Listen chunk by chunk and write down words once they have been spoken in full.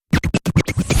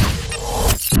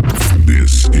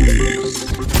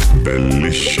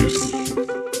Bellicious.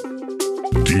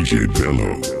 DJ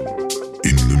Bello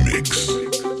in the mix.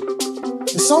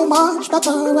 You're so much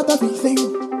better at everything.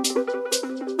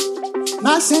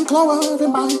 Nice and clover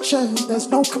in my chair, there's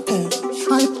no compare.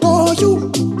 I adore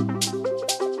you.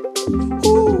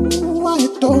 Ooh, I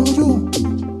adore you.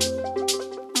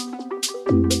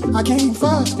 I came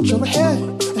first, but you're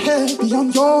ahead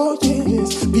beyond your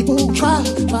years. People try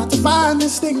to find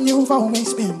this thing you've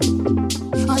always been.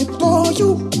 I adore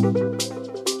you.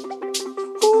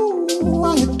 Ooh,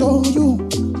 I adore you.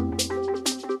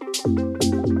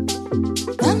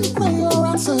 When you play your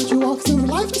answer, you walk through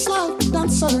life just like a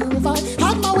dancer. If I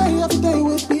had my way, every day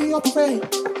would be your parade.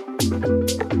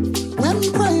 When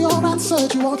you pray your answer,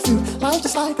 you walk through life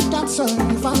just like a dancer.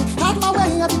 If I had my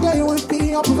way, every day would be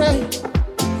your parade.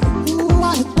 Ooh,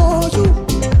 I adore you.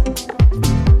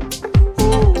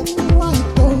 Ooh, I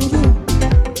adore you.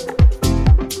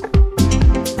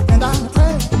 And I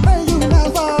pray you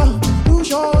never lose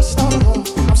your star.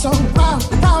 I'm so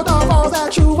proud of all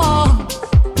that you are.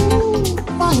 Ooh,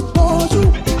 I adore you.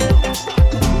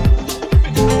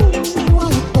 Ooh, I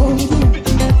adore you.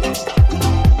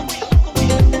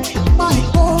 I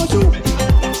adore you.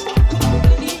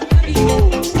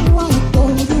 Ooh, I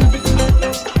adore you.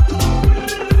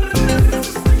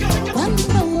 When you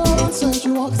pray your answers,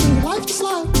 you walk through life just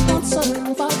like a dancer.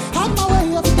 If I had my way,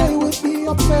 every day would be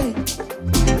your parade.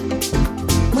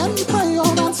 When you pray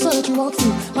your answers, you walk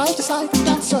through life just like a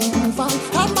dancer. If I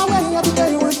had my way, every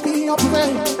day would be your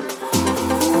parade.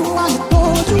 Ooh, I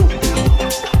adore you.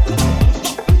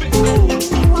 Ooh,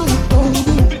 I adore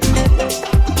you.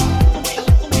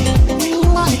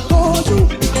 Ooh, I adore you.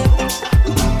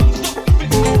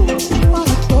 Ooh, I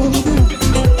adore you.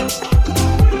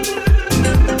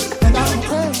 And I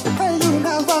pray you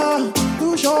never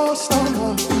lose your star.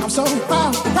 I'm so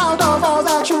proud of all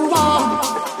that you are.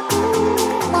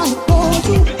 Ooh, I adore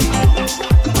you.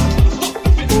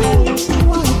 Ooh,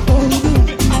 I adore you.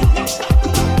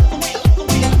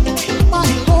 I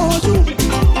adore you.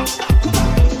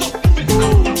 Ooh,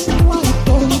 I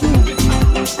adore you.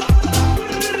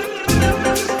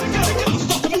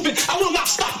 Stop the moving, I will not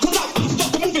stop, 'cause I stop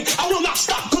the moving, I will not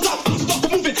stop, 'cause I stop the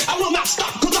moving, I will not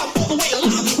stop, 'cause I'm all the way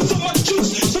alive with so much juice.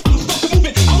 So stop the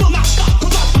moving, I will not stop,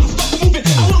 'cause I stop the moving,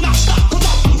 I will not stop, 'cause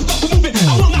I stop the moving,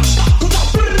 I will not stop, 'cause I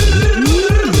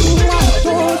Ooh, I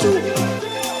adore you.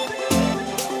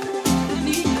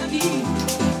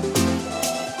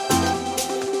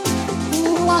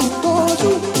 Ooh, I adore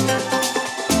you.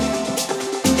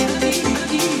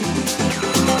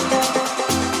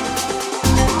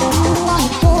 Ooh, I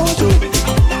adore you.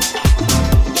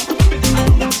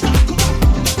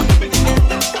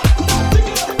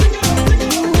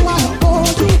 Ooh, I adore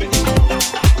you. Ooh,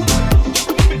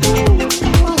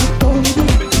 I adore you.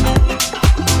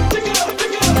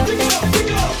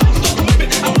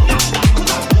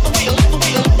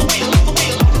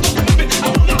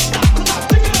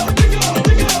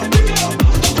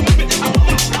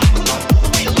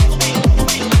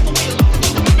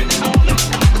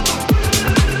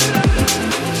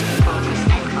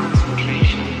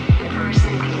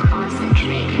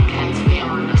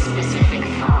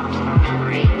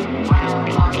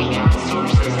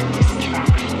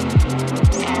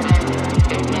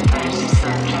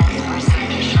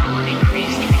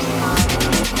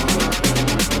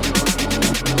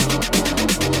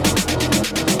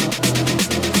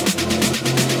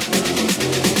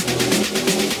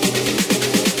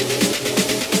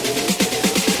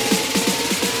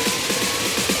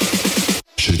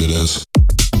 Shake that ass.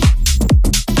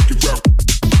 Get down.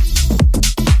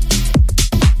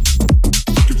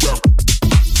 Get down.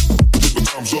 Put the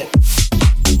thumbs up.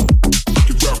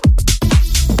 Get down.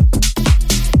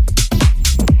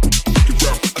 Get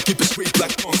down. I keep it sweet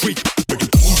like concrete. Make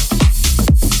it.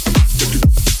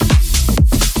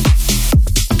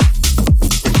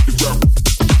 Get down.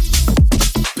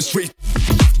 It's sweet.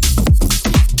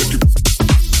 Get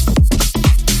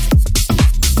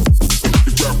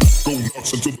down. Go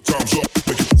nuts until the time's up.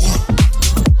 Make it.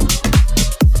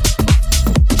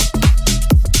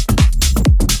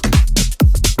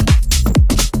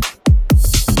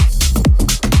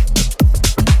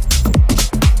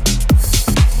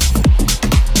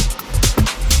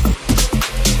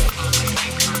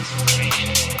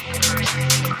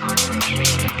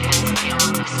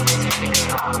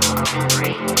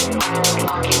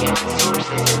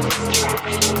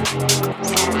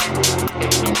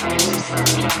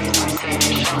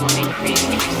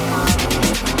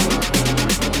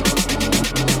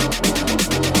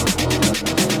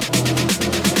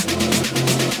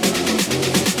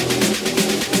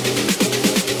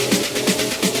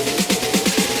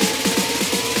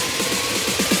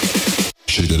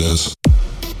 says.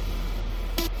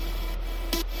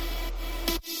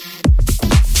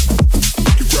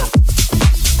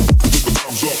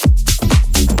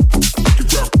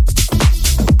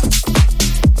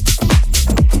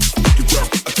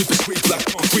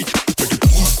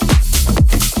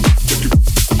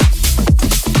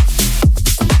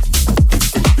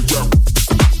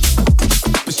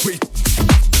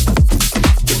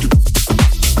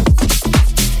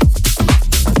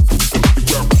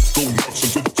 Go nuts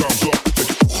until the time's up.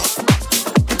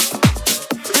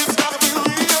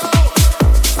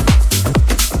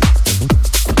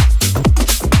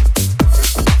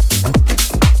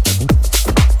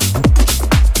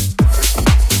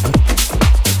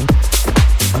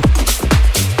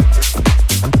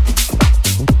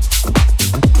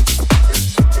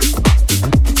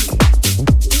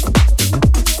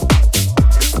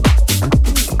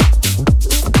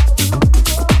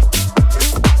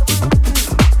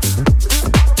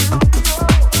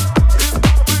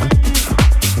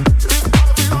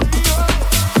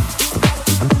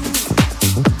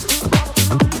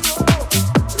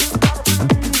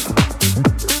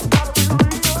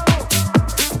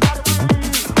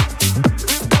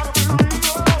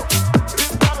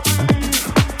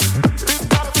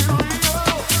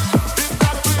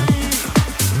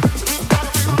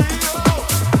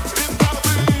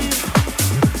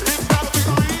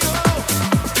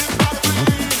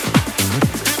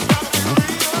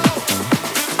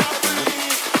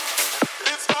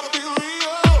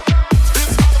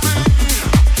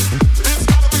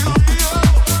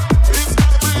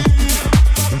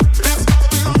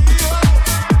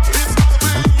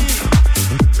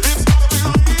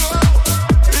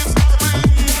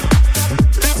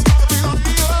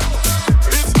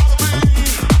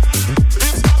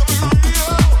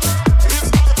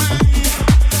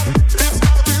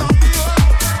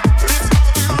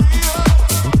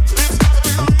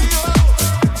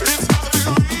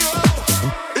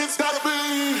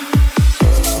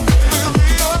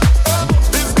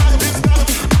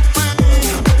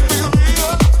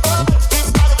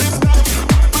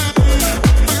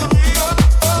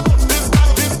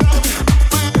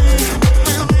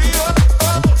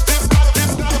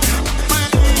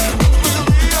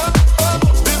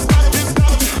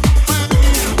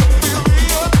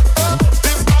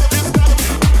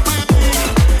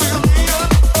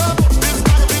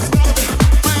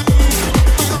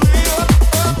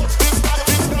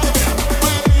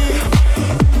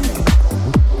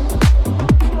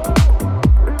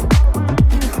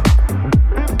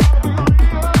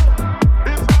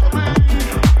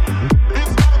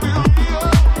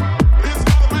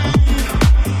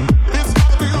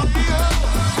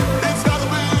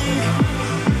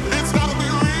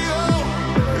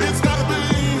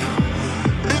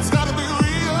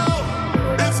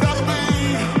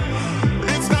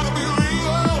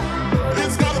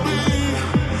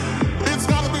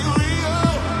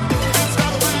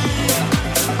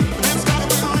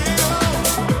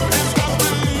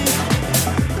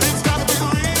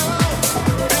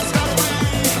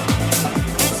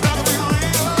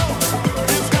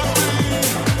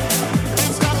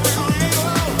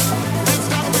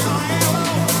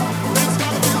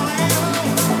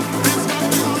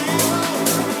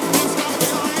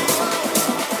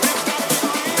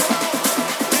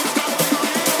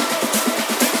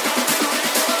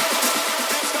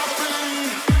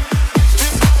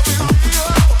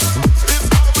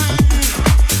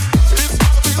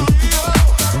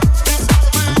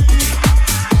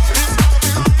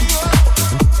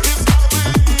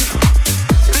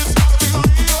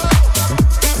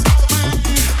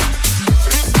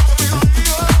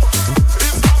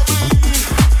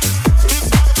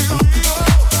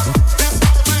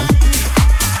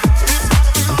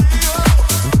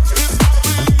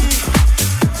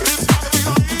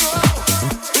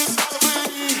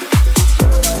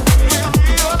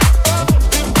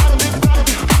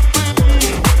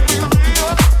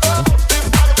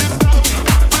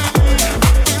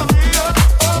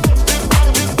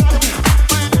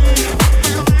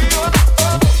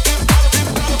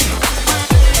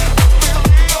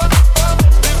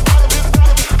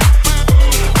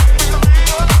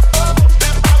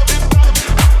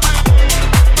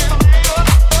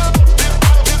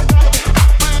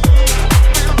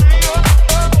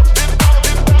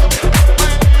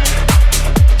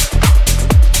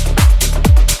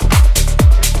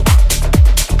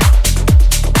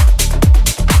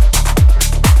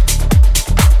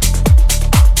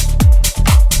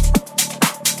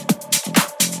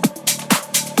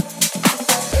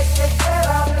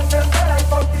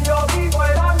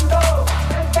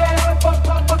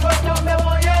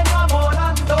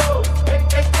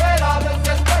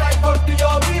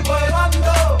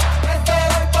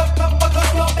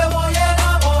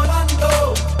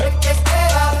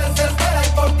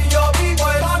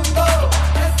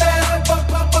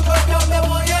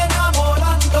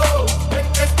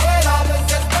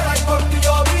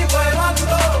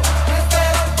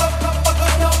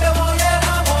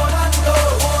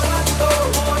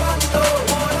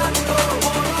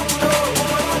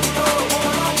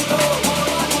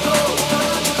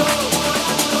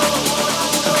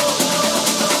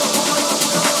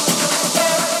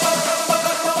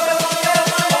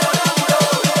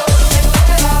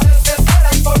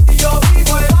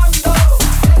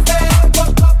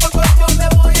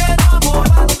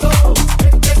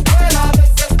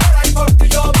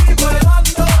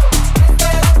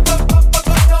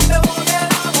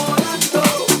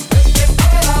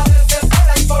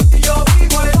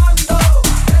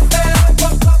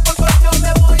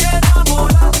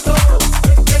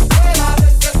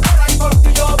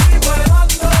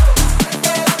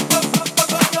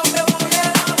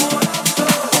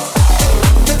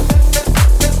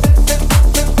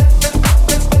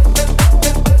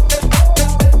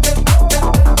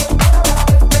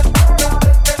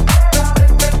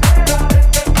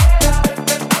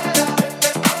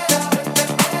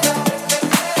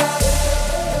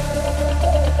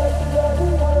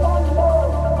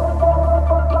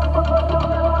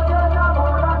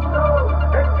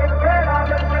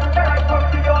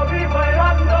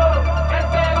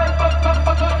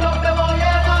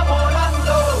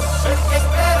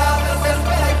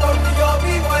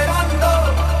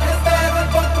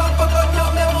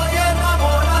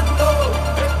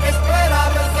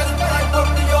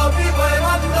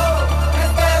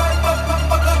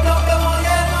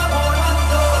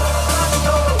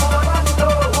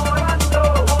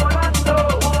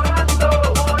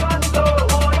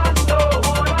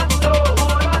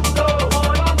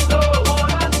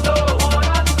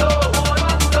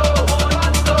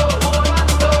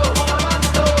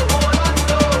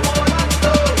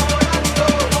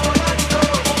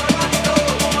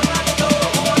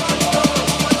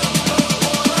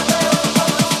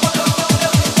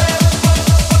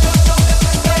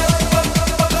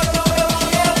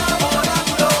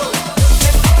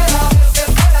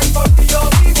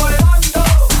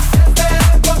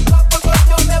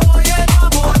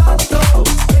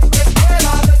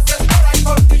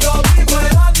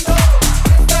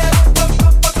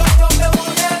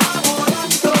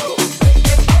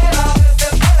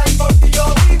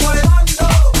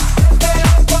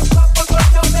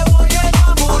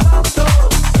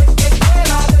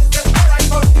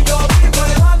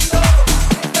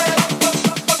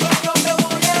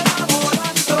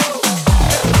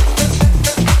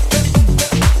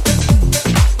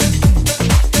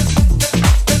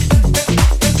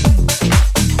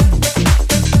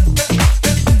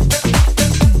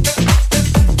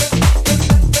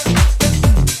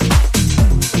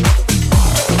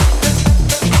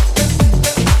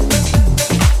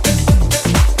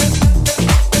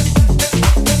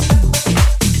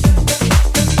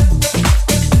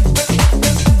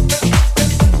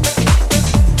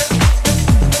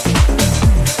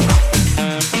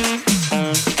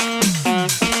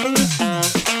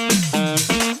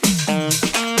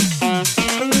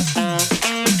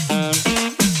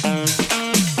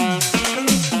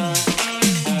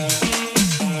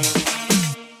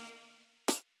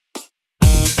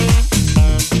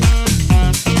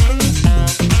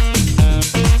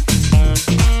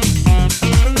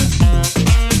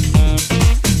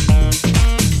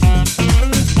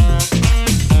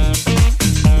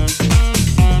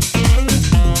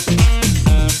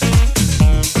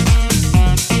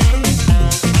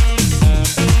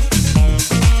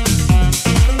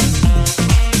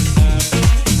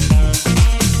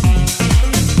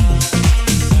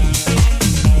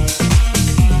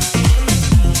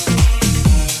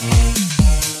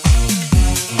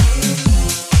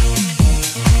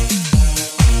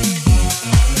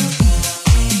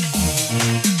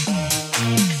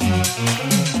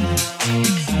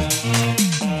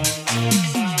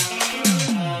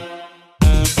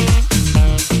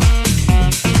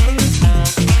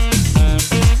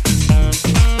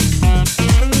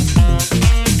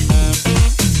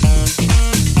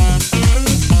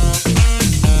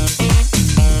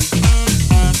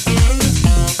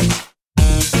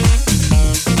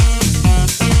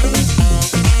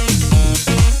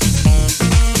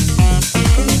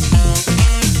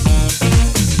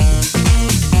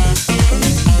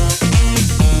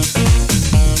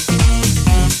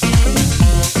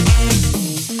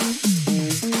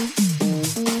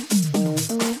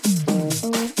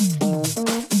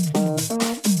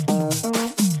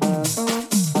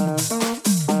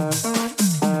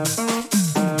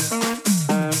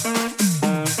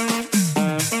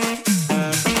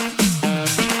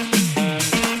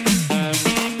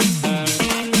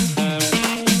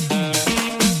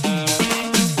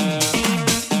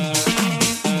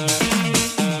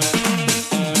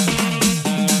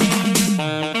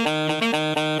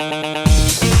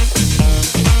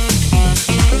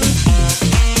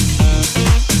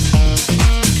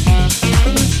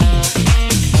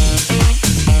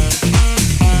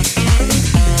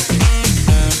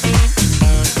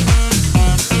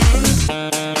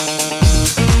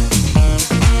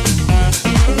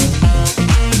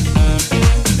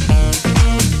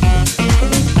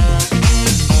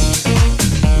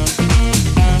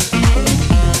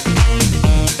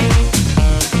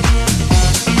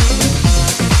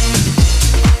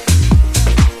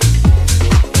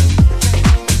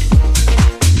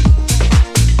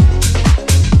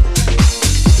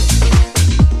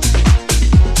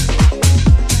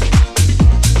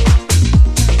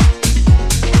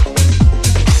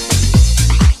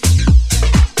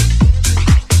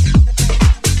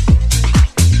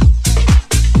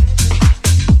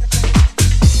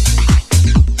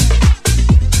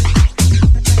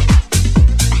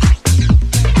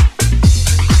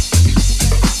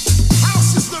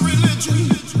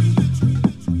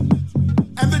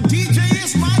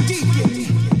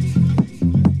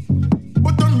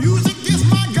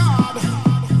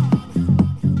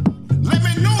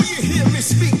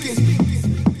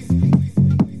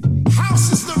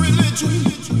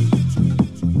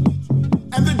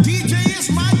 And the DJ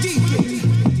is my deacon.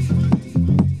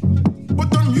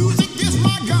 But the music is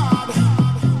my God.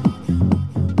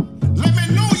 Let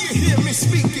me know you hear me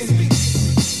speaking.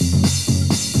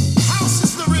 House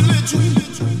is the religion.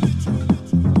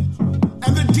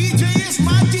 And the DJ is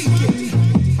my deacon.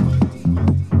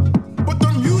 But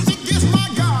the music is my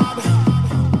God.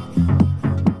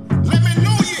 Let me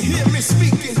know you hear me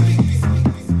speaking.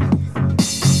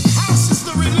 House is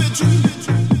the religion.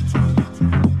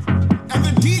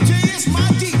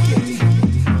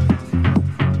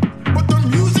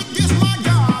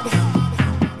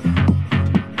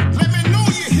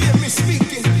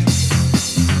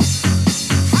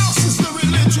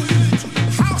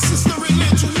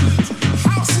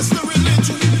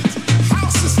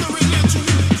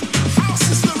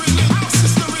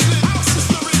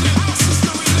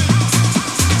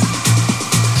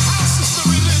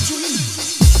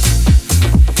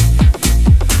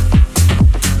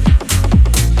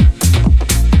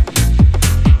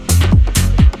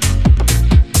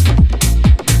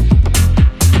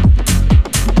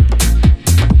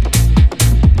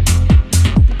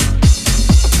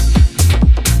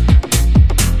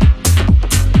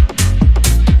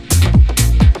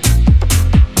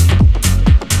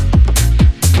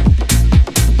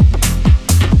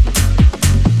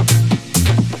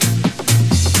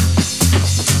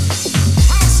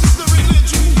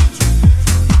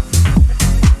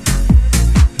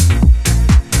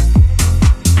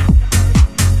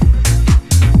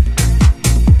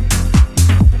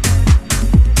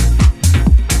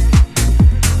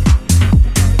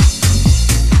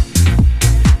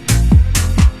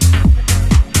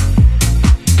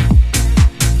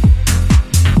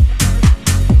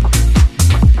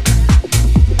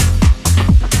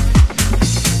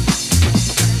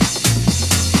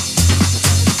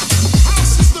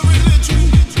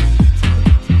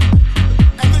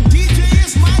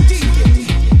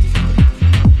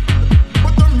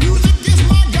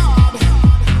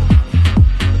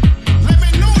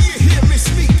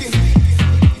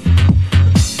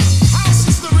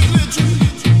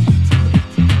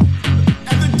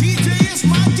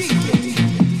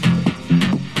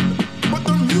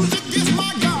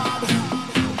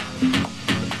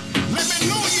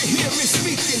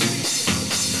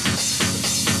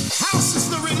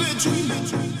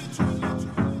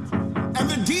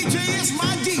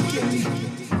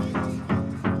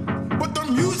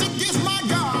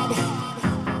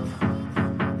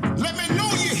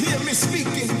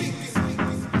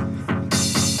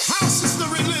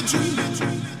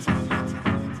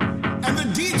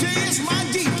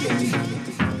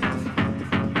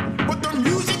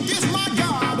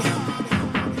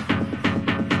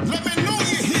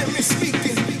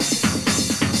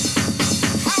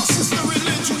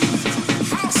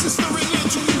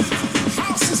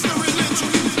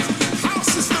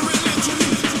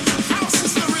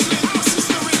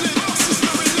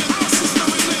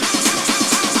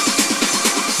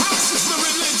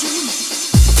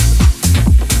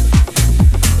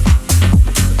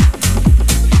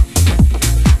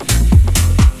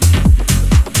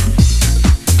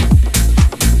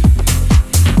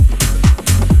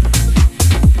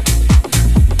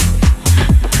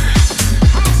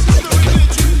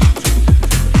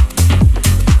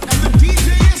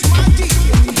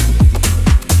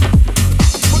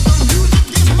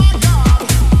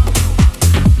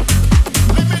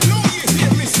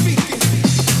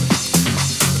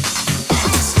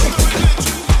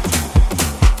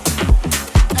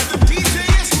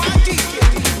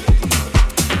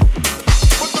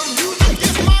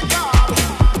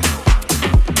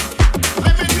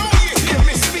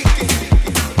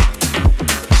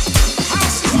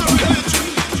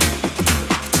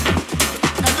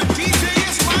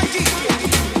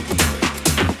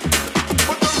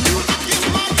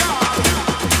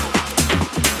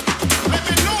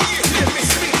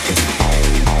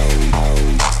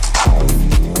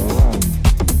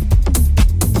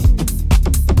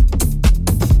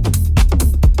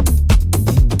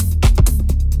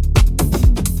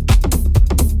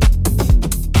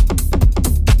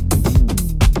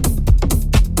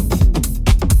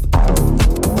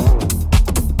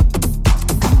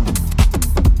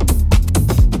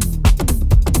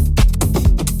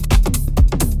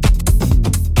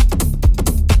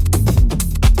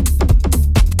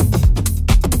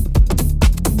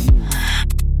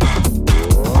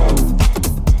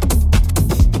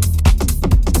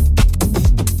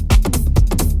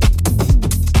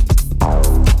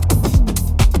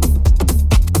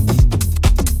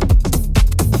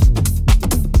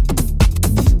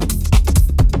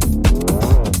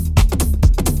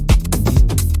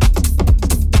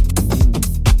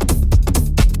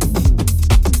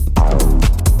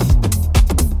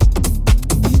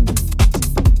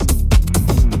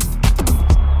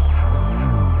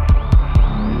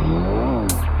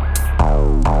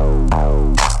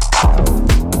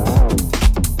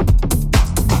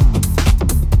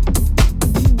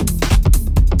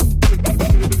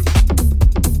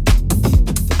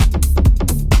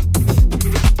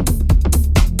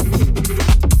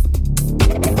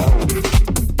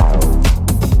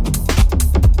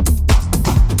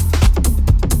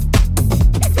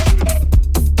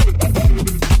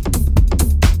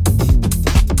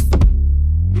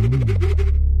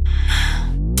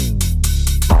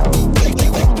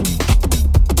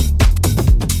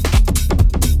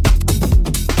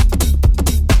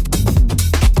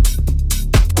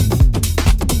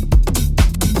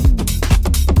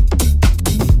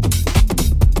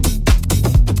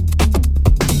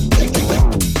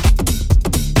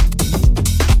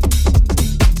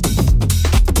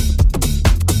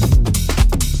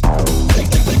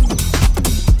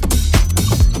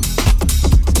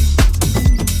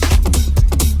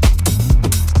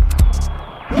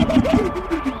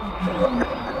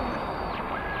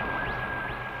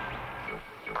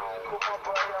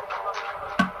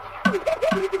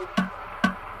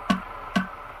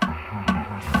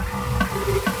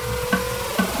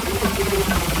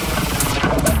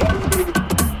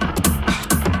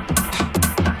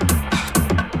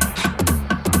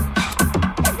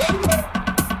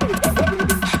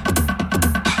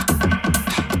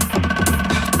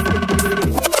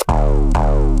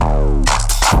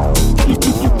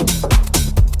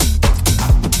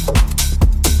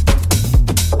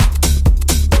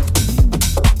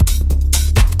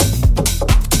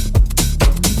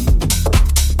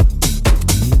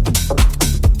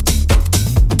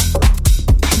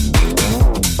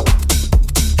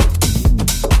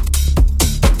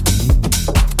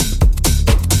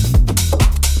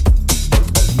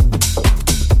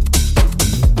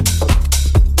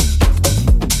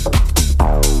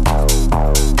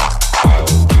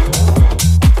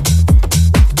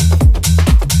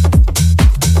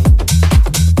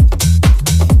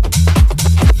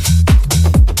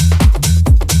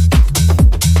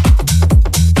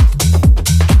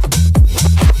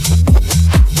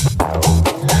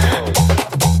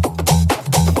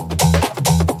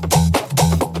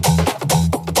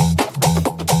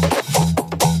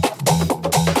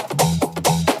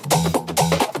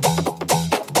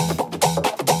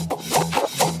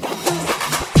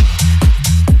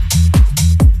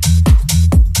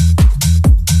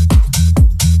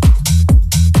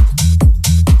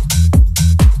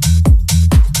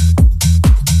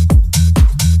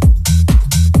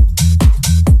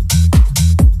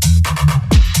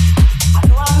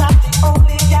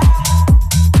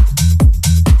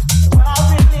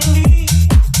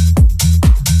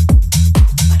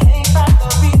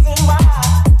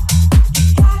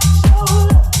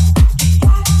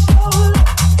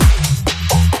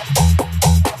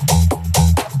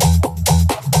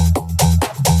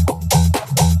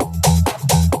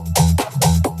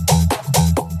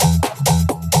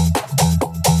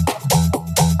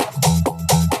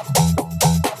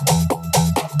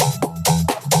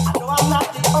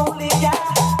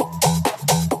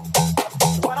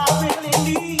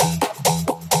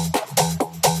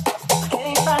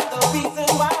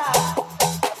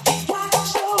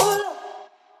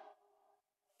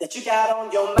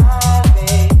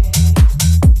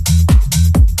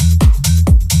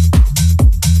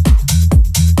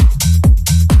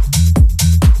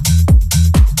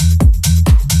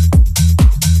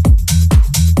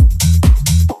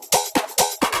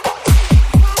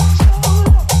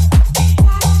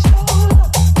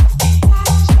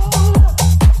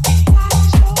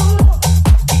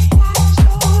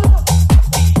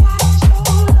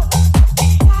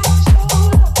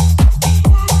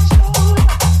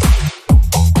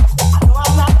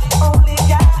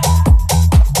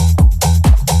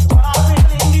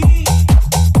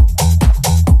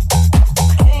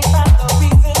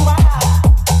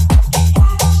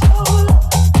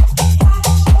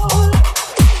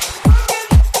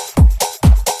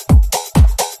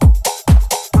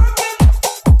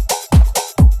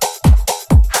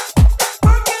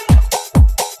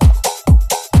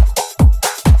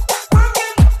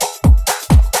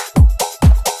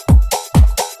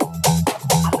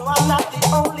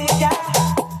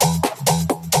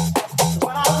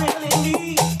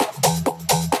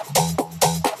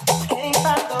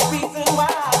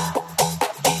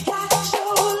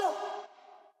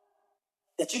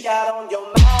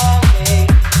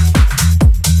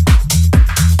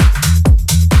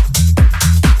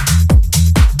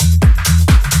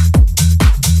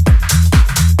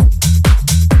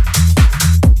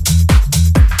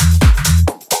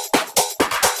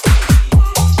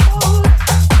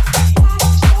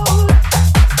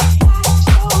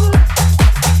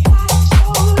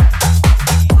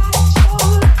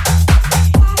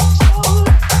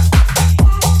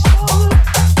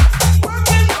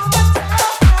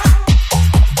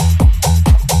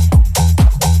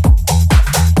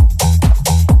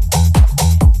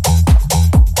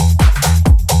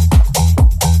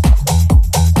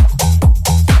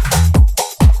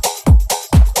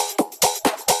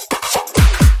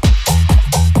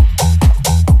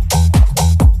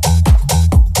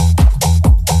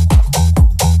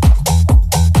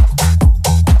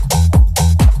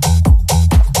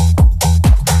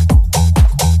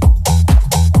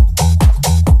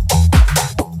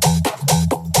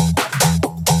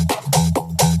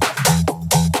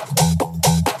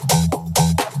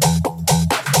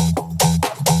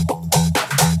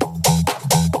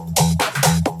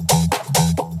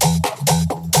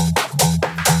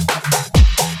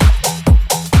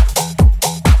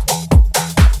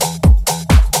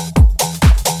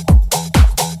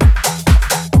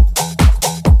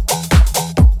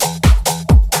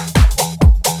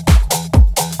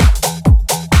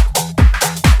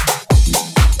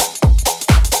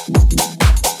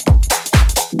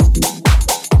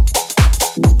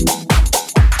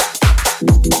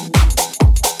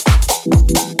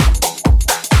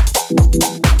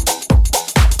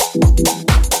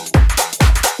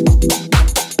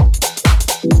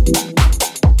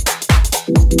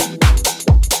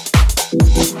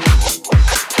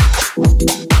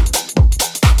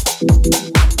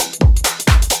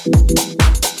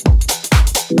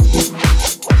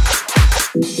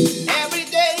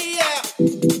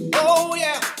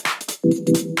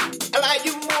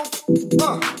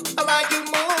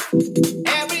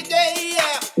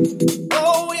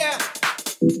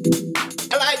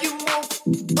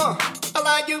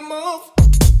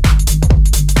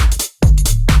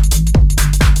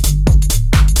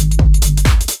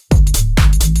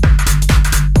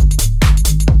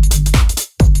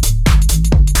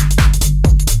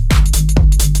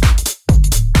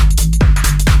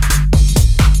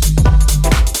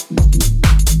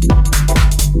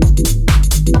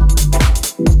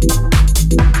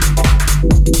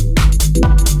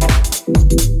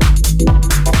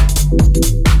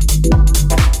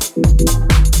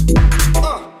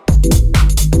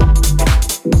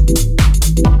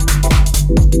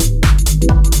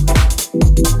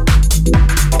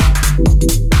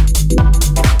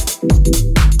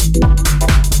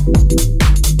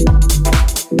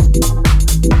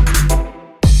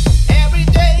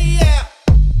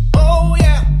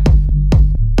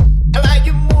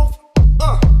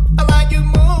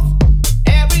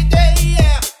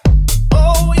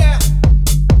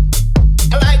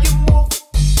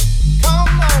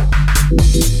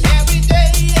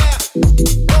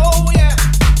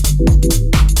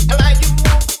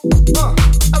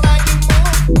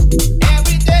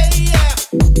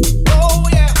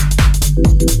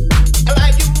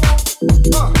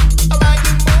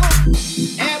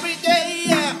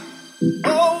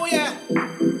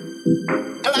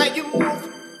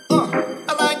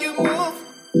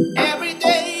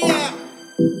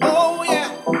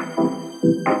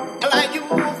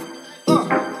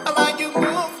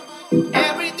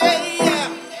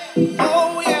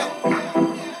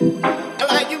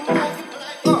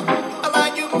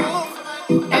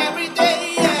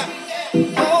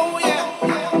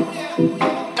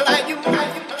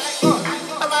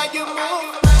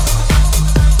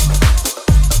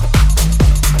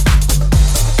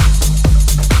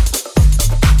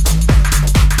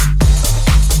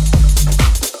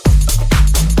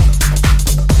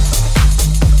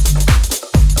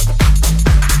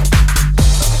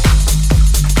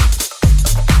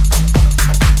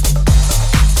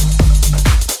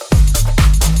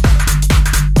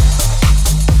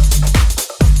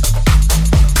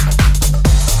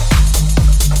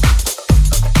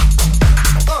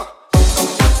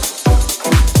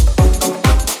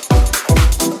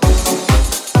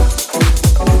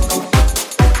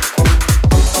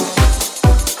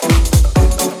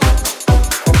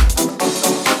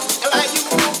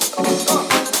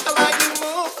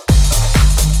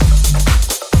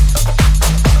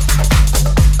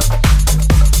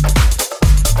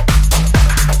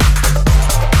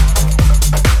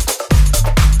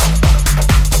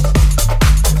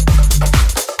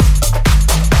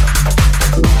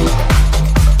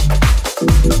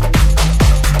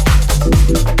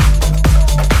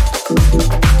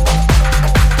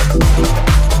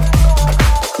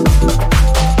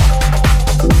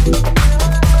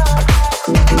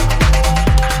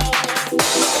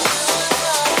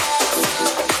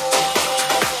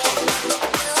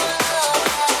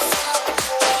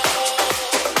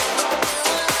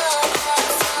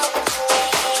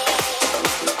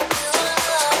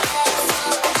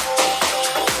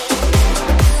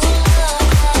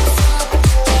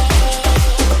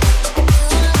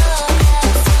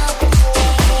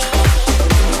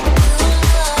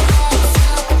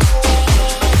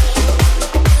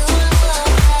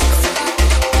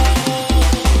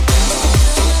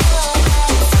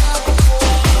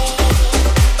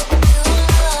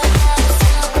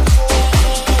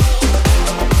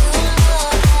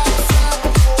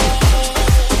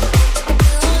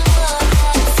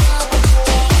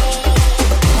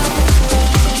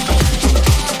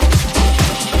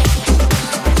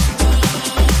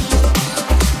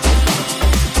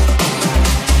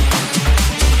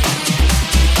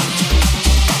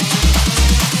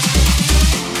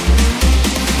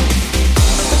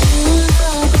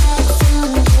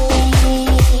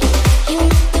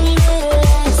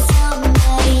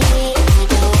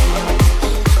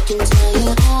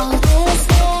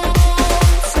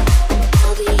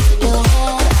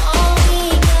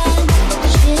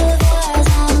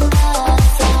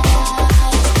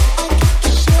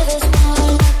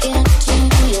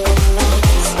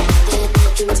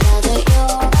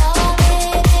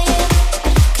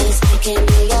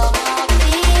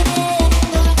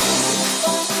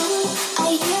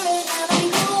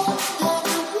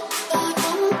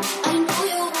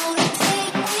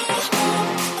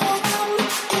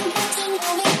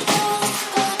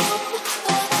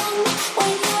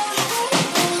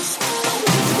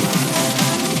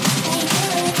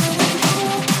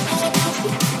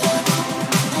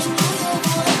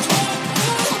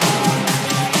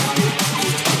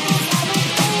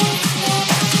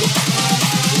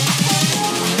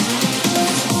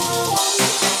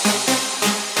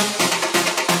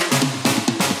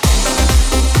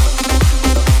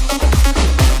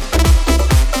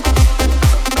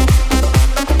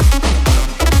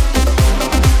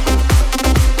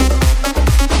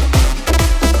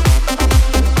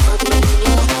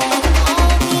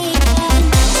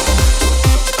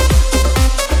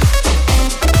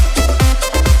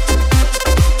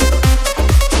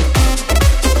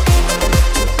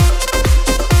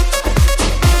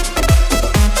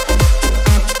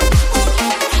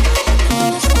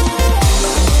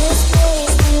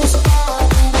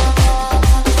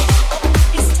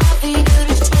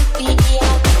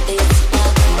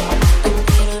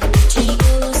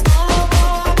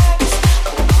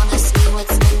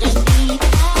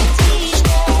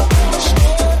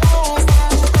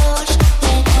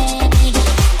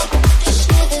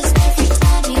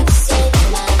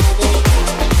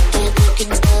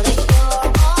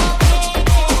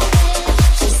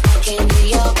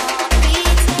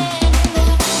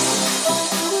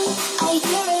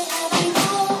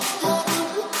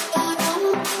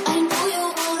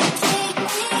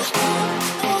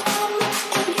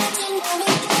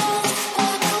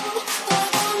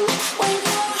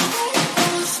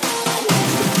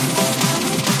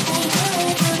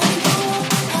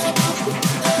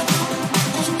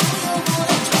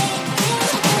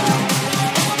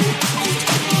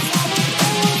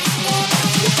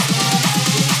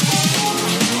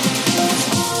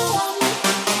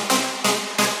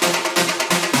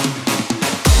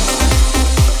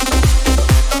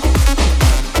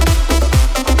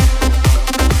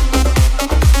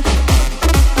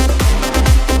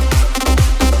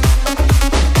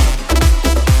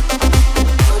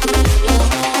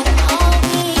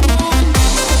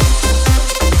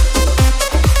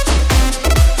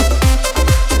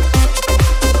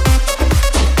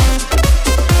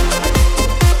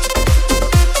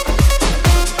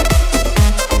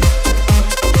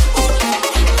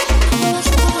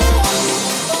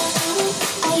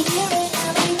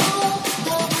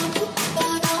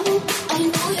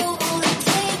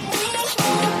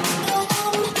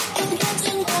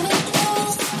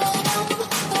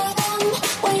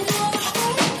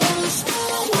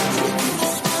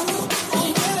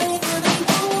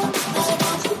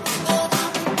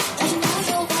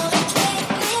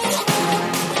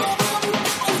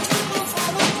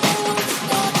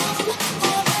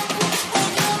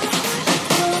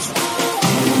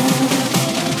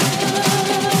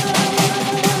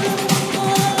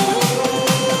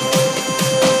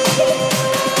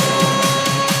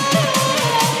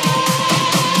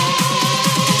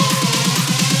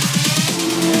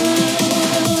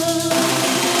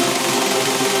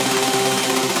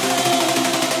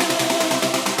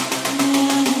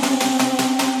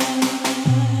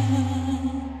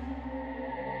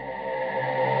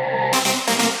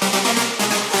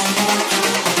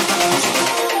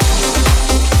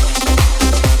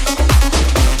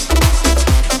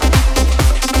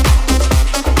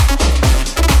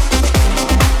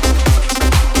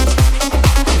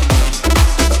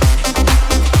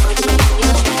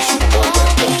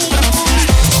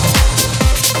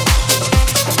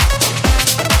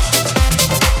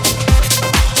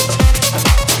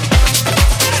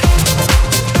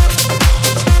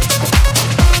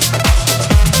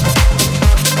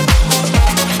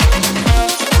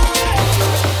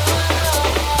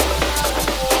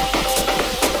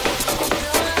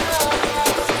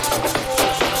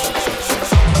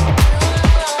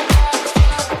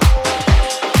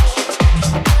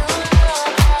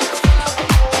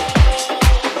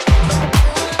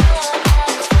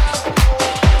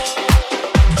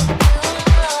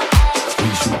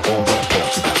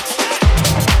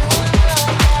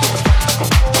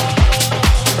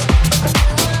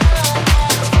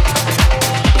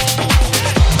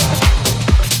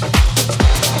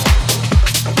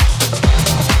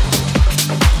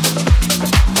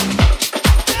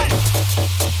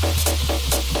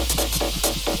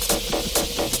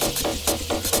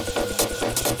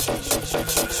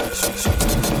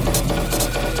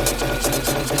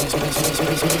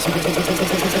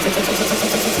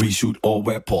 should all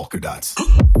wear polka dots.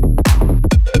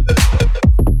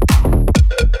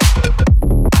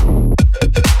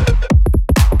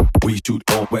 We should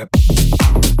all wear.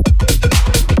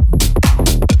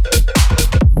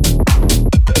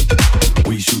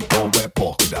 We should all wear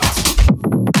polka dots.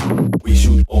 We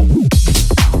should all.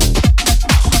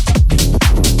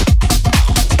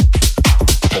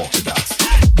 Polka dots.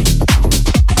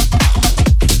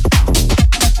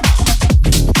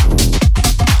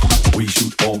 We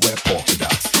should all wear polka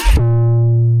dots.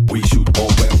 We should all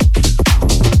wear.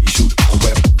 We should all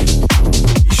wear.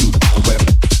 We should all wear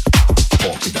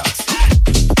polka dots.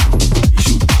 We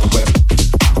should all wear.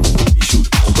 We should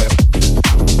all wear.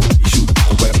 We should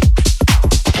all wear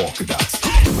polka dots.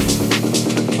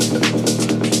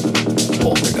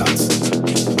 Polka dots.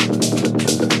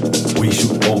 We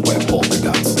should all wear polka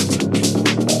dots.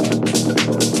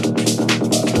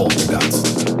 Polka dots.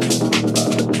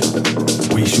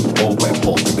 We should all wear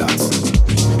polka dots.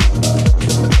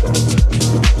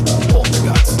 Polka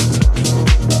dots.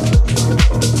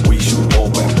 We should all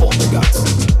wear polka dots.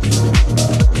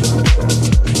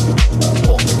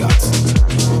 Polka dots.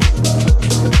 We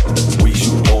should all wear polka dots. We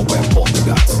should all wear polka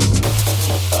dots.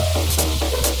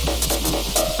 We should all wear.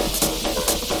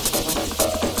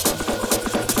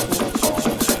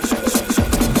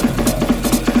 We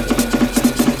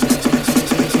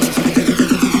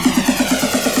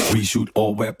should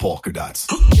all wear polka dots.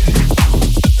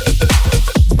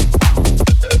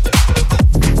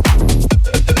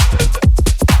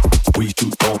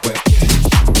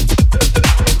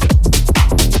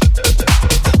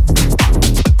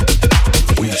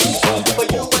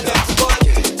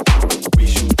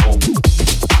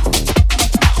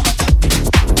 should all.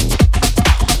 Polka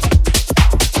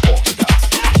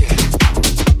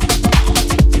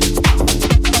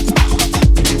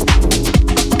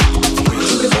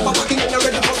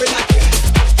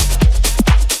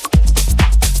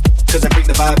Cause I bring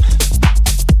the vibe.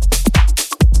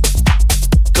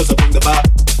 Cause I bring the vibe.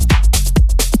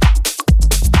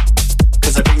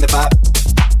 Cause I bring the vibe.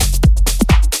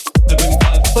 I bring the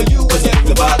vibe. For you and I bring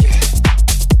the vibe.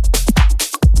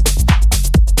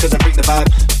 Cause I bring the vibe.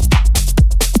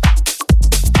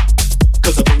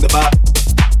 Cause I bring the vibe.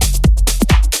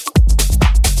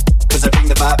 Cause I bring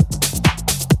the vibe.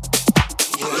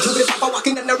 You get up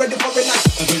walking and they're ready for it like. I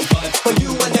bring the vibe. For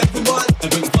you and everyone. I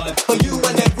bring the vibe. For you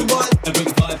and everyone. I bring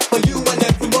the vibe. For you and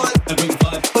everyone. I bring the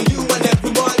vibe. For you and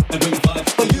everyone. I bring the vibe.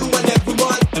 For you and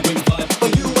everyone. I bring the vibe. For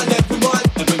you and everyone. I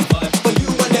bring the vibe. For you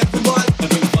and everyone. I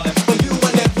bring the vibe. For you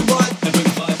and everyone. I bring the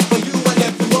vibe. For you and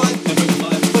everyone. I bring the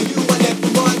vibe. For you and everyone. I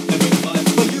bring the vibe.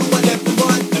 For you and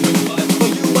everyone. I bring the vibe. For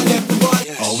you and everyone.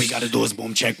 All we gotta do is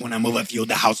boom check when I move. I feel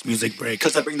the house music break.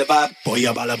 Cause I bring the vibe. Boy,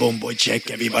 ya bala boom, boy check.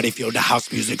 Everybody feel the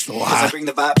house music so high. Cause I bring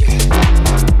the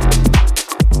vibe.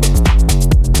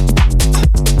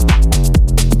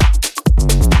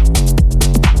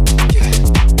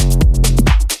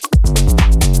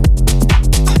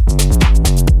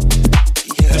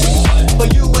 For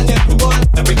you and everyone,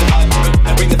 I bring the vibe.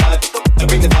 I bring the vibe. I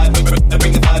bring the vibe. I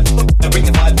bring the vibe. I bring the vibe. I bring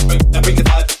the vibe. I bring the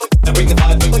vibe. I bring the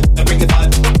vibe. I bring the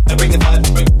vibe. I bring the vibe.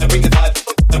 I bring the vibe. I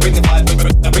bring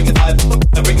the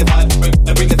vibe. I bring the vibe.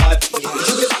 I bring the vibe.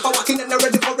 You get up walking and they're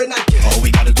ready for it night. All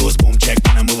we gotta do is boom check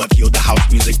when I move. I feel the house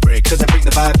music break. Cause I bring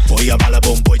the vibe. Boy, ya bala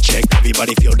boom, boy check.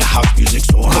 Everybody feel the house music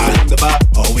so high. I bring the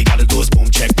vibe. All we gotta do is boom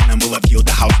check when I move. I feel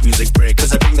the house music break.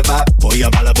 Cause I bring the vibe. Boy, ya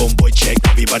bala boom, boy check.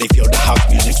 Everybody feel the house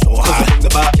music so high. I bring the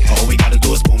vibe. All we gotta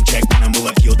do is boom check when I move.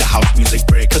 I feel the house music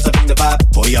break. Cause I bring the vibe.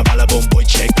 Boy, ya bala boom, boy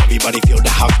check. Everybody feel the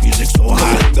house music so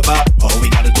high. I bring the vibe. All we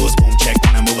gotta do is boom check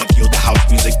when I move. I feel the house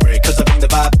music break. Cause I bring the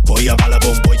vibe. Boy, ya bala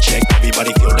boom, boy check.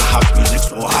 Everybody feel the house music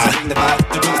so high. I bring the vibe.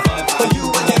 I bring the vibe. For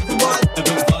you and everyone. I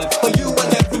bring the vibe. For you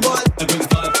and everyone. I bring the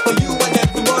vibe. For you and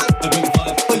everyone. I bring the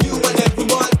vibe. For you and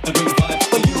everyone. I bring the vibe. For you and everyone. I bring the vibe. For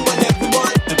you and everyone.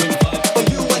 I bring the vibe.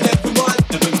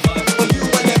 For you and everyone.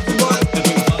 I bring the vibe. For you and everyone. I bring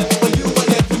the vibe. For you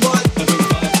and everyone. I bring the vibe.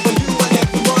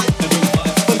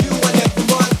 For you and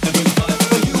everyone. I bring the vibe.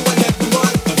 For you and everyone. I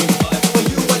bring the vibe. For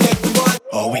you and everyone.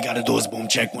 All we gotta do is boom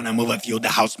check when I move. I feel the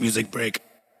house music break.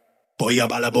 Boy, ya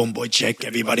bala boom, boy check.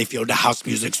 Everybody feel the house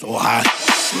music so high.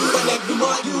 You and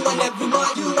everyone, you and everyone,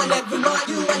 you and everyone,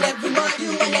 you and everyone,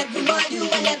 you and everyone, you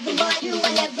and everyone, you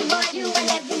and everyone, you and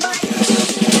everyone.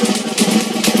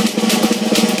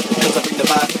 Cause I bring the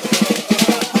vibe.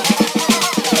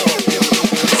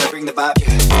 Cause I bring the vibe.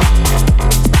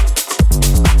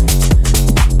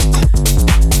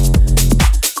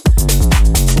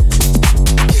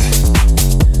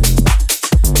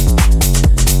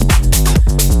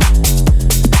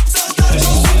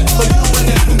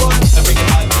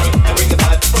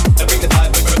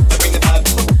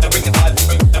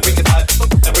 I bring the vibe.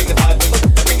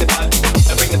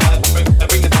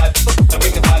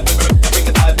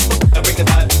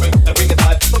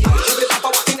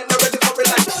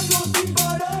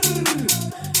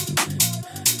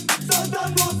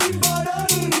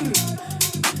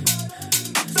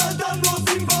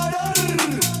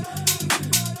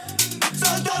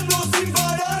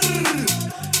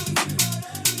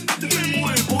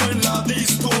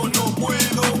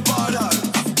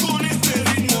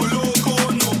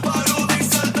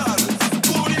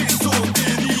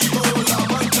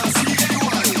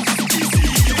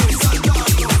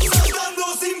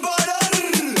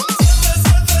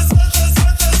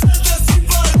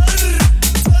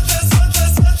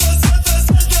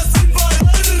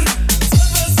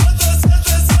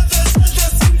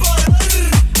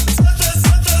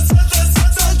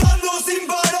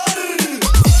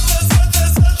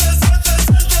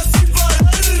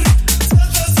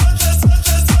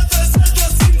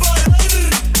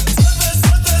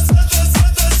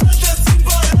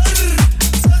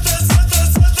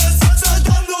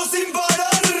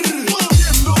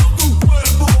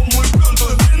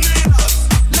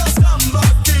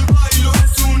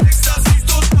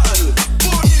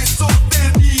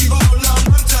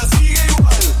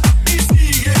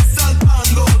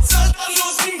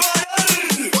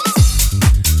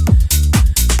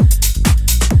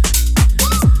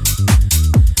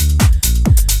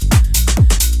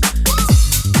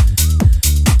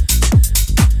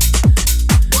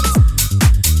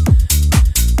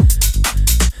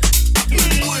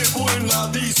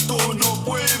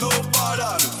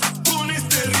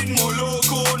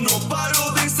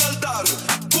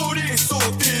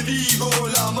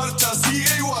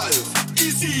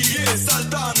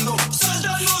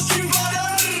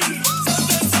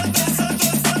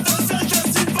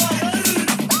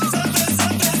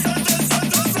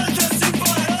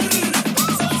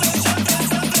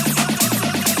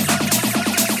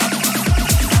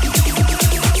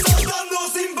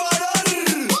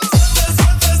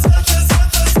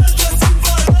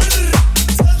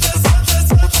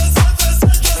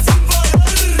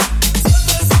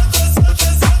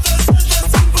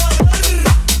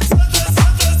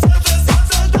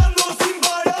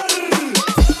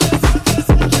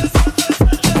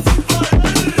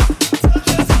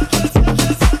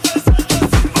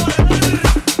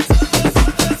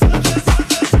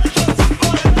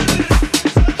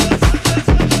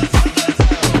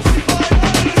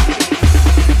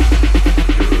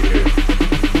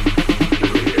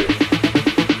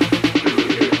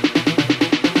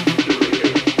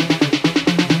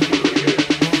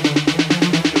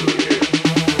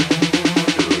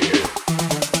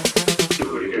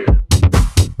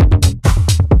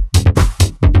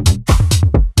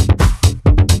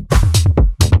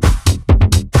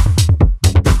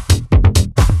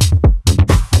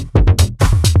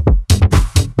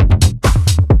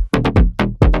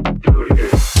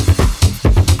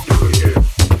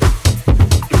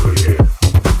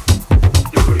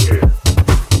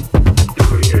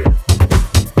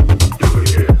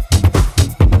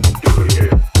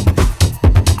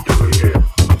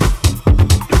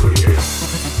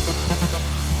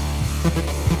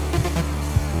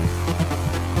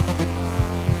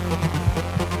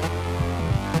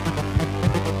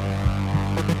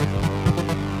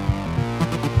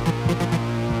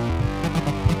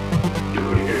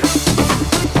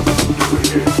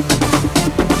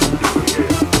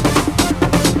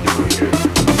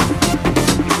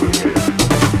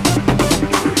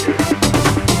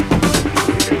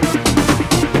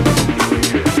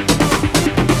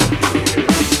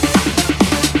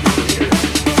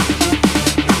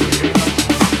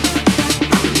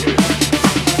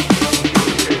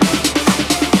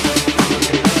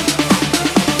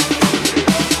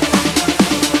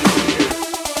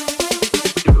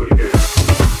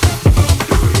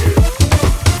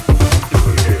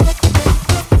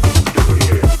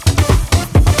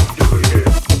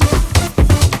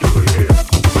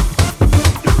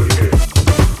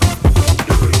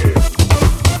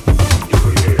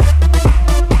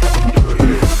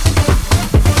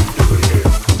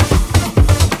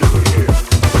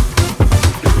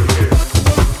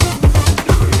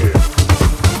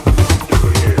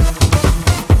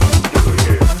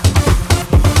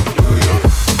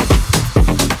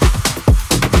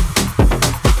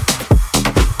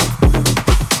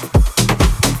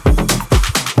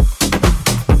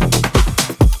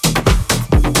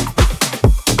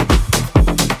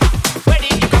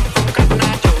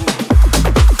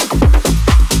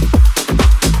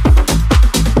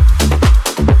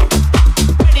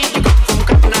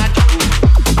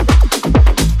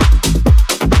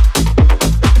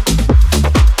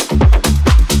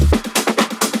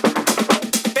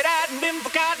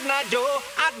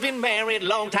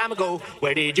 time ago.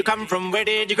 Where did you come from? Where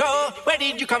did you go? Where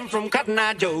did you come from, Cotton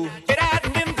Eye Joe? If it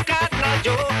hadn't been for Cotton Eye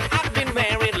Joe, I've been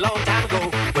married a long time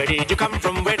ago. Where did you come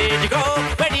from? Where did you go?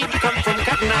 Where did you come from,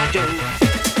 Cotton Eye Joe?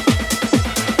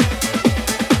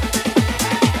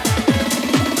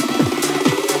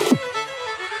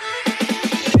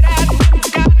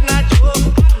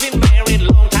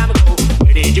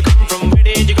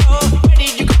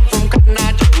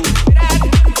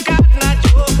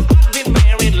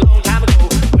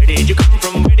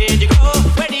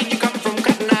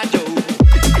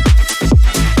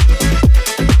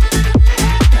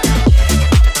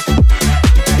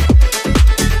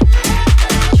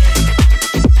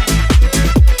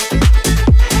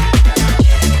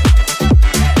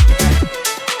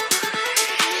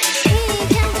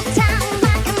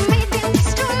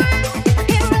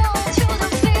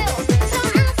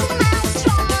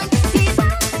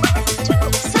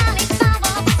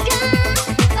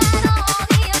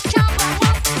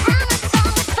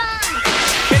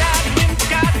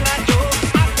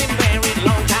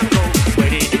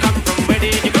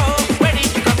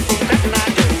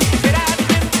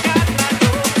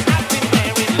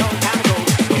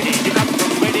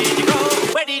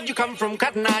 From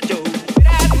Cotton Eye Joe.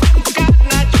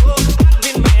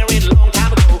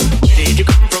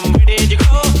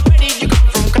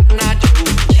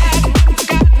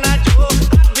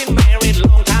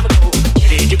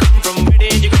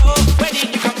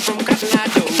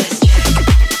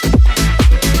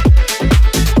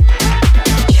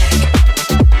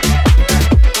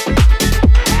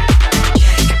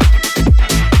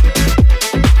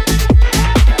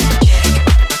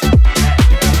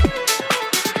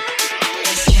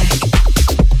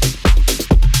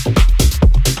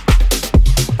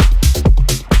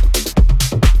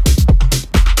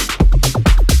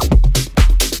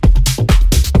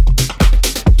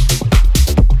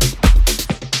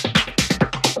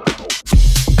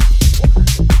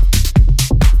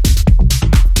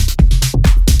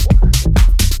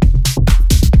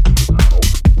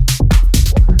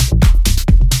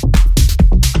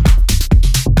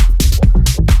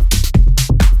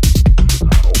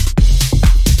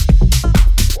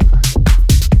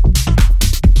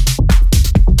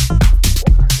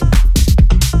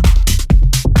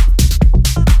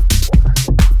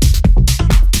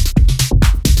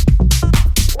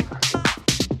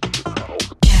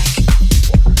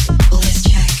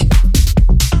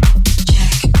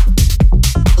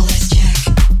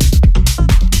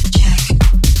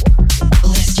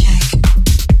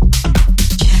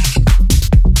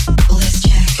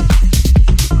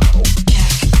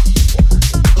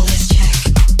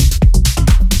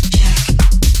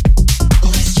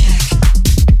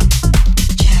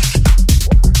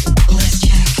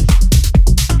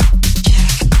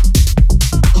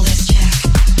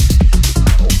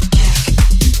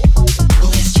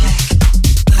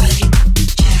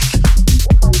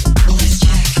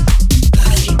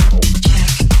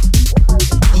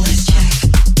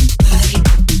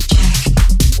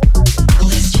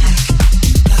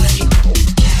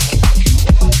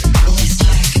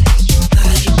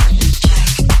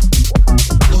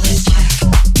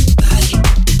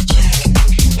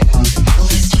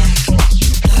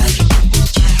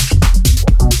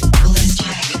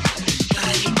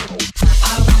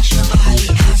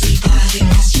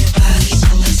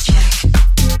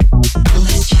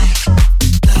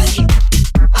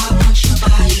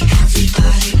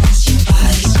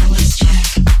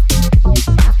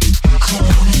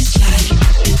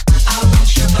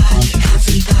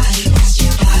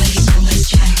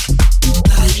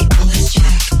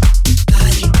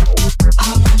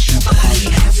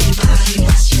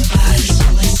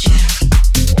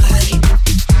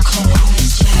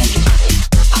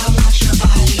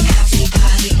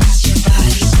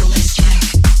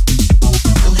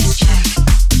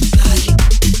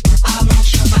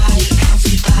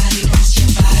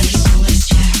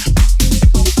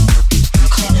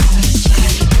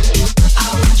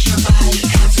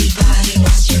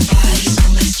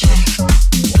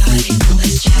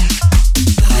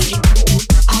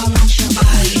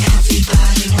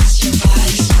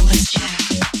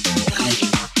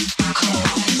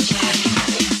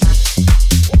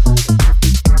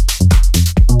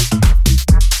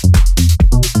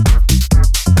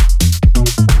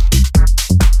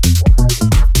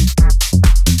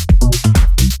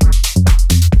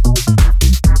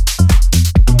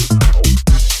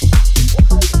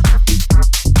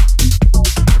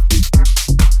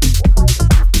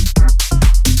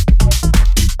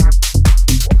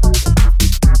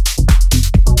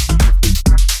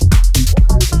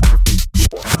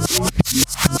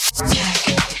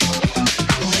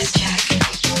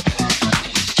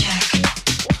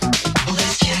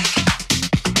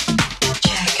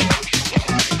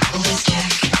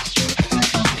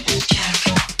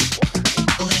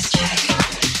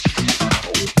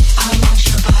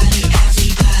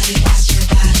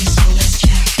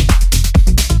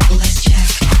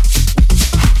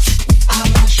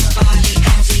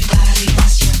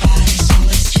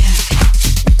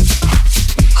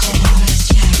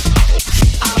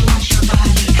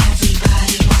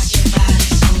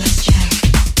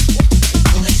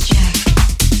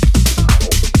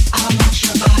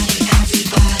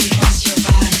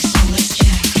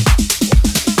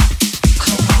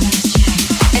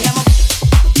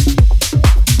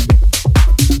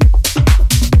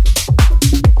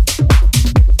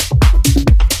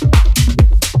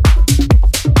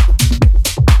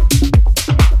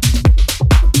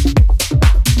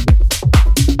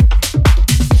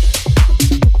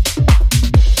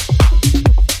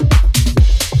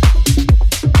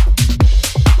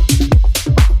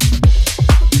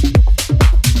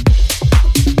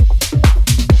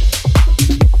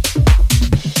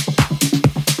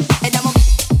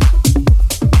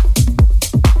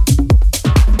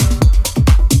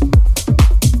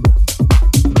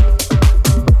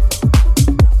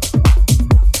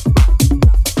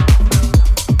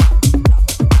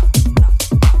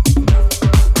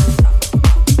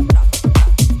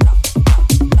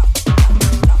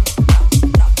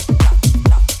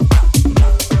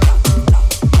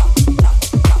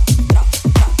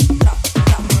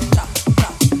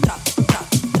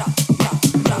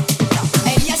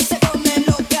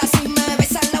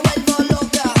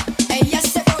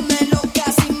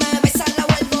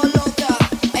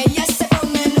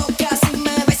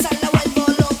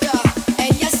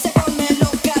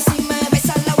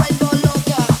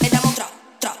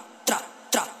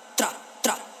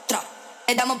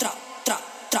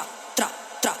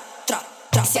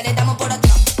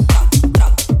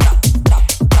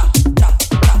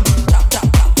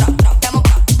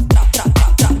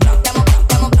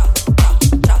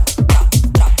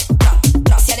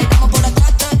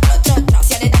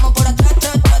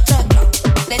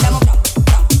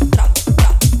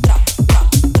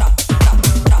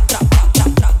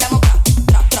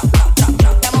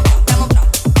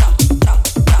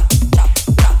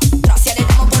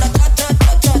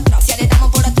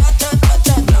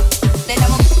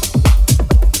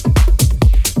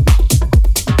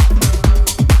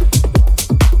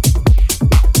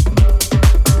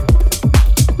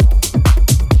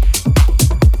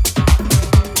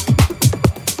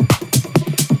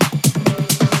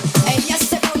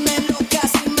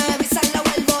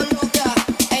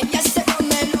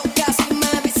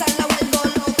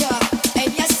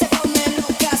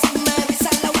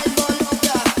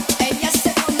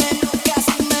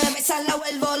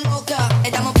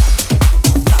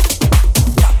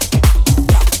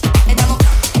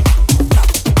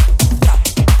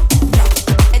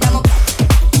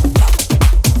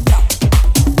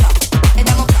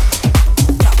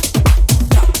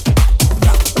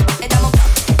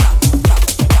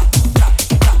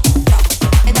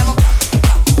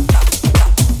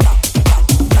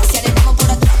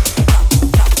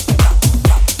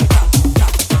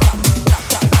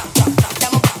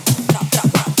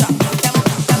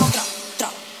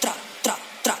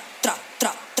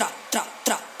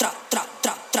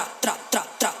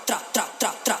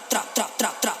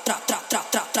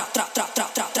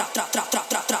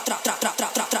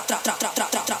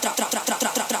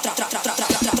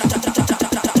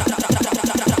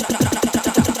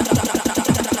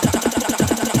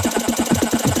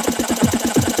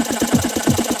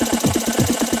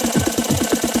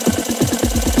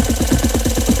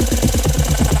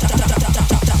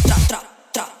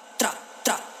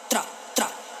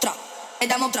 le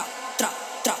damos tra, tra,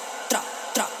 tra, tra,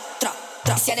 tra, tra,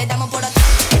 tra. Si le damos por atrás.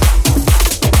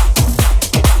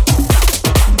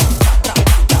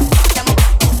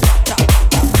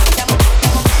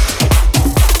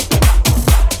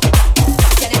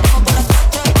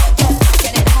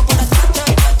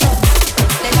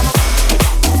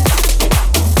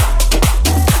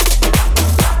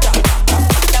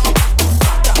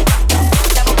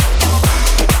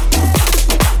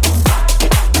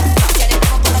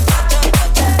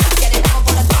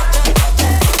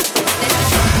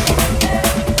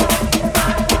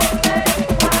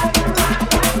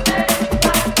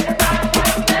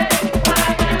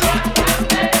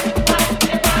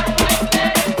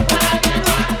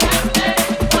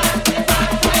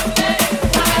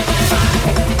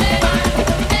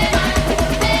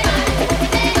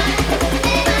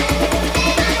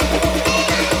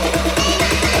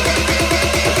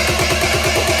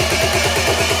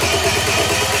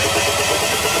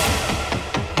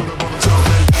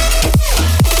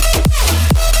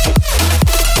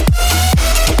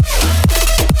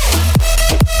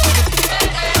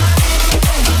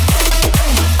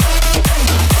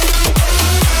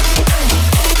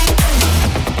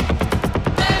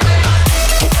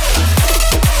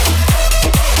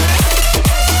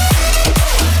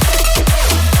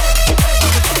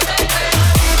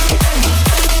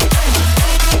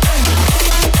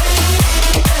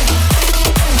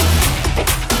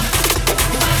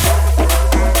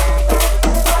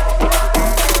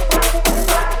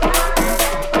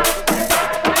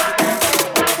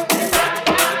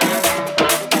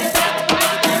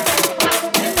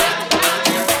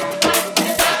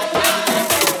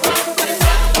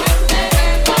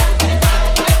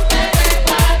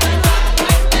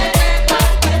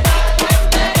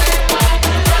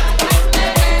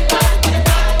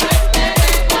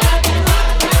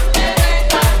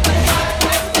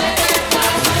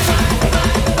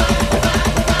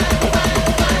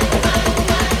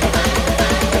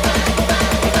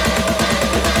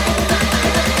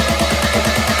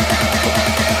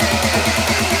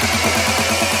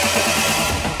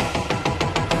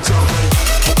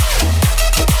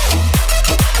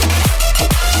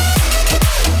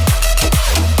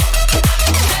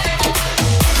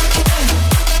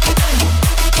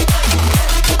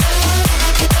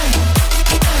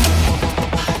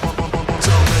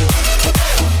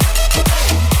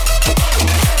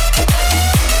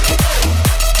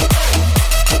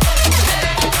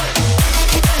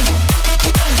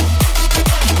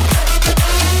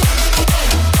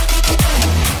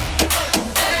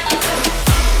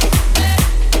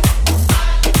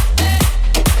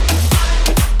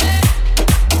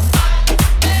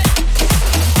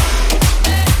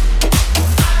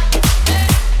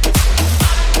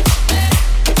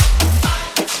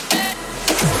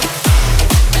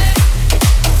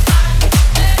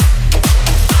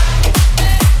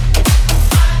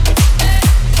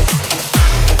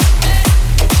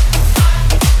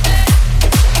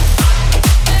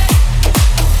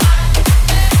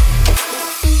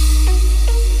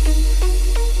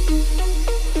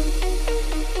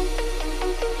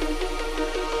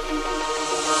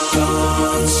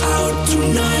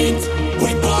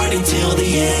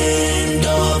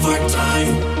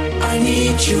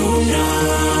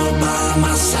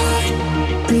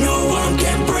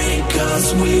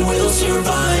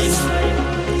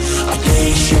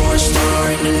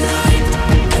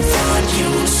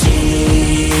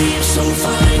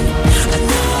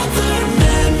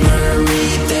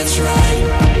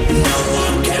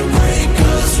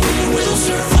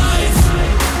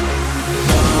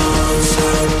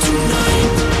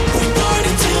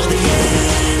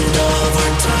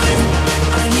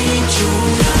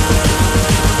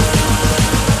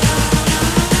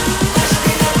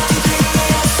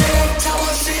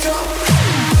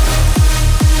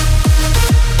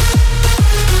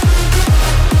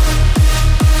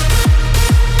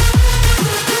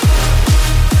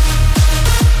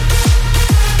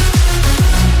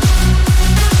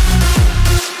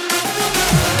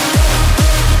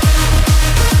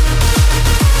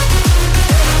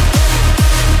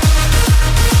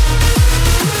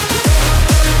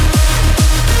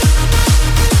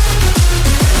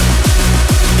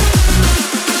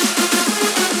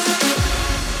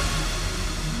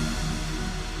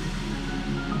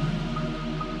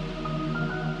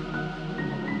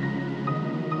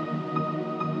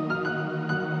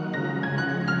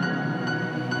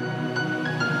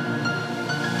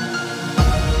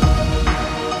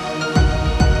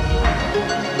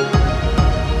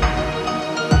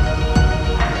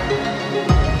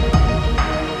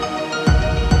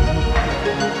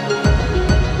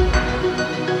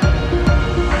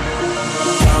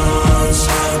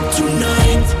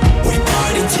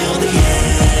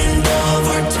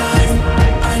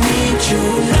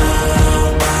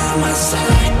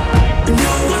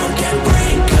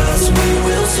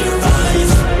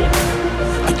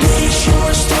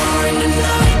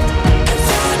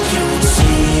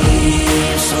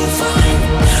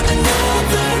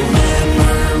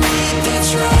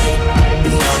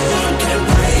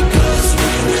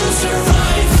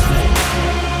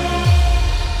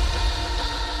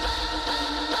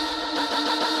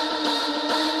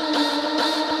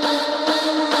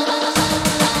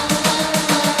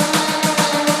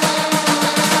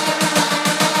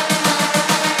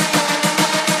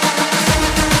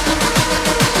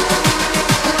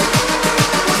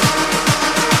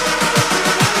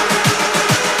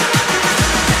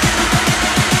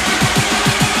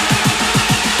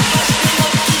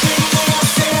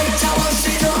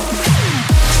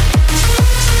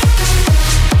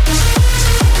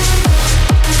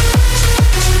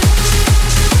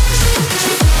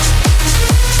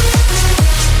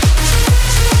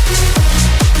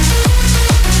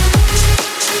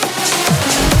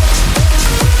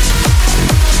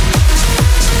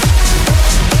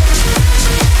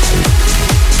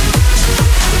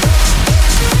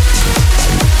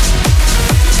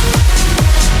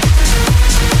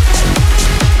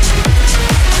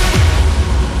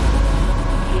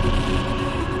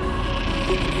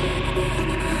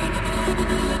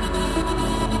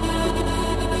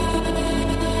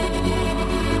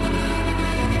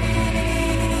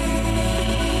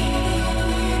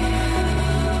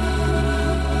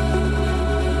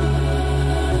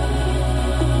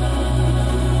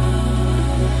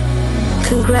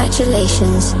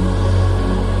 Congratulations.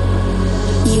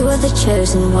 You are the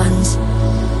chosen ones.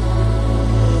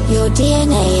 Your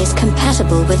DNA is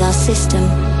compatible with our system.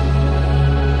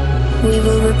 We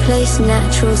will replace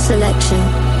natural selection.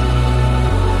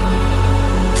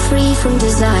 Free from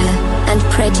desire and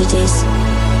prejudice.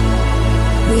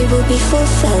 We will be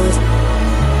fulfilled.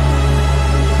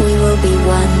 We will be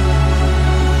one.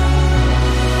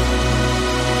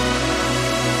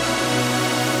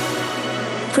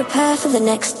 Prepare for the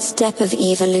next step of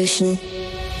evolution.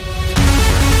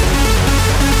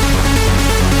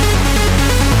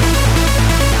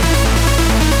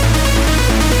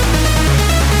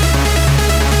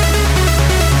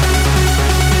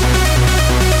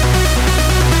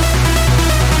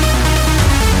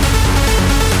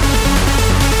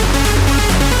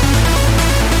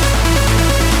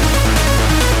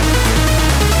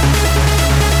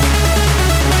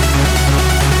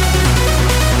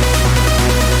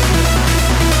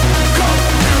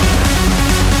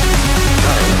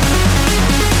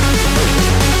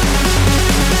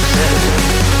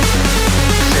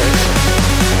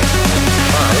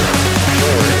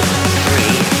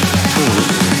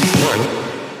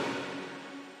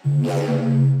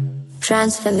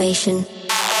 Transformation.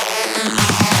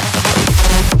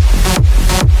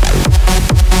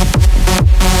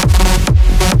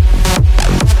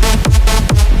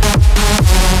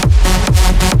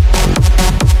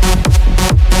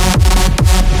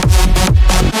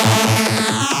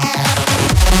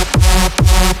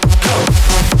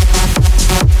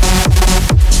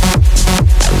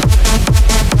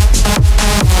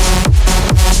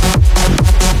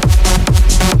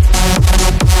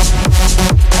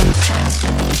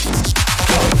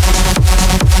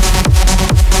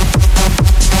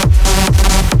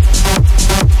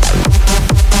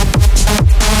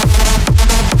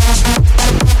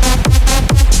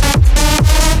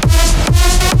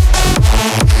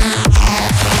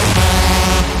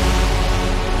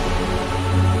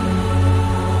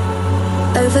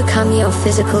 Overcome your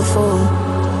physical form.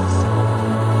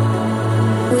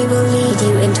 We will lead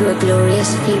you into a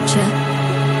glorious future.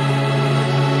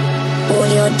 All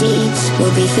your deeds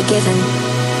will be forgiven.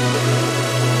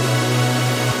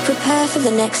 Prepare for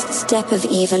the next step of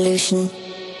evolution.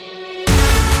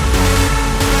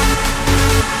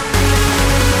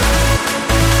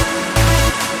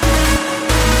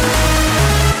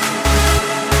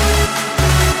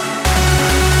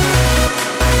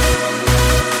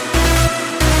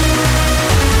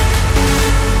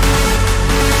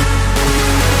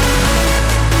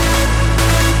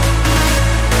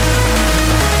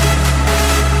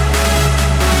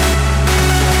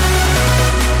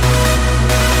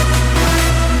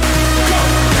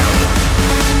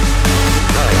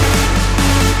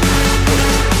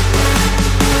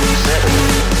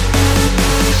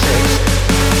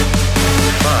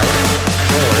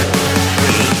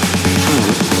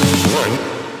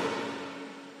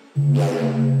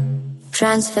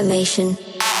 Transformation.